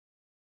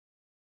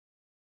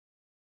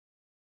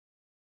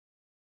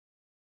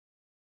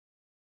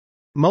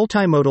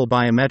Multimodal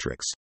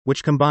biometrics,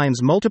 which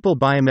combines multiple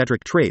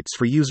biometric traits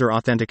for user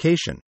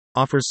authentication,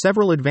 offers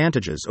several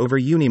advantages over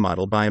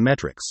unimodal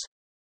biometrics.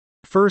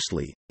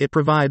 Firstly, it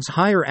provides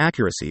higher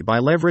accuracy by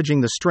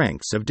leveraging the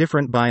strengths of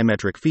different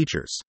biometric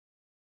features.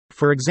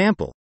 For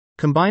example,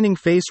 combining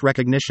face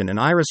recognition and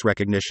iris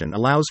recognition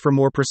allows for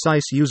more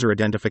precise user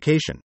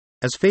identification,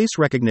 as face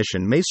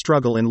recognition may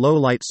struggle in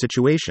low-light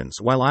situations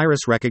while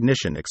iris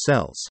recognition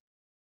excels.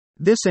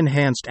 This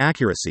enhanced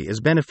accuracy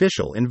is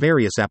beneficial in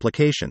various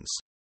applications.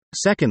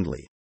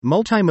 Secondly,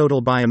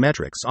 multimodal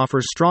biometrics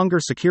offers stronger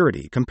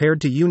security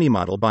compared to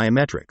unimodal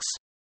biometrics.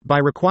 By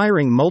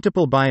requiring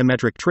multiple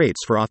biometric traits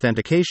for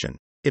authentication,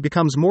 it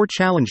becomes more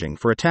challenging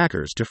for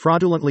attackers to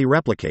fraudulently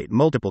replicate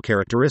multiple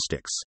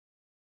characteristics.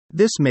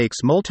 This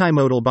makes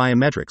multimodal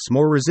biometrics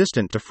more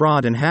resistant to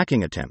fraud and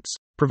hacking attempts,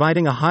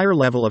 providing a higher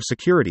level of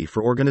security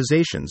for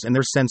organizations and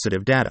their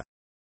sensitive data.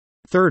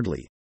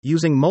 Thirdly,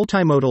 using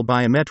multimodal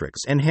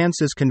biometrics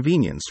enhances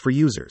convenience for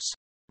users.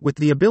 With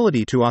the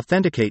ability to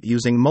authenticate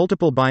using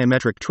multiple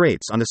biometric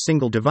traits on a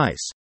single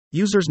device,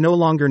 users no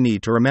longer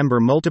need to remember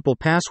multiple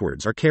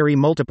passwords or carry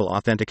multiple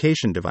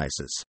authentication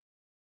devices.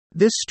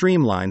 This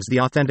streamlines the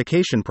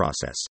authentication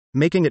process,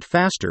 making it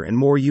faster and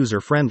more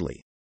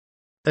user-friendly.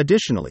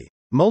 Additionally,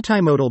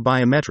 multimodal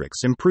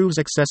biometrics improves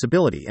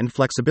accessibility and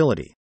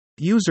flexibility.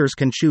 Users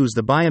can choose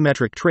the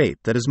biometric trait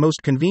that is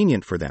most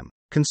convenient for them,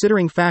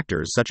 considering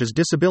factors such as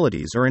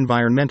disabilities or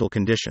environmental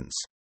conditions.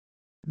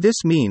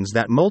 This means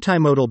that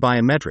multimodal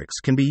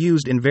biometrics can be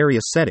used in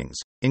various settings,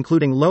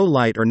 including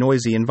low-light or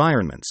noisy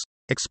environments,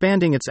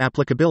 expanding its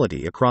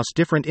applicability across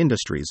different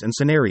industries and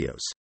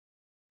scenarios.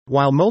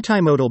 While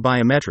multimodal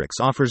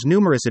biometrics offers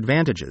numerous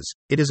advantages,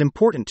 it is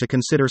important to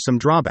consider some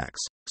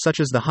drawbacks, such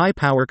as the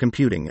high-power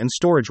computing and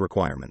storage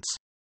requirements.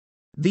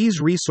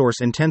 These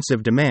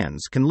resource-intensive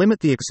demands can limit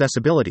the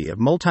accessibility of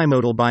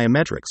multimodal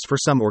biometrics for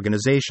some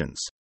organizations.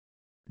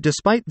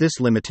 Despite this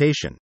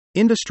limitation,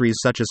 industries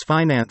such as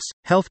finance,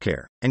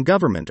 healthcare, and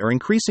government are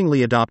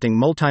increasingly adopting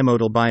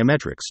multimodal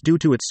biometrics due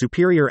to its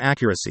superior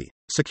accuracy,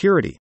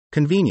 security,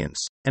 convenience,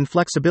 and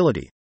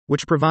flexibility,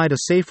 which provide a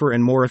safer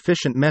and more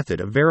efficient method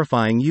of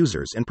verifying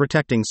users and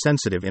protecting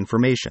sensitive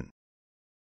information.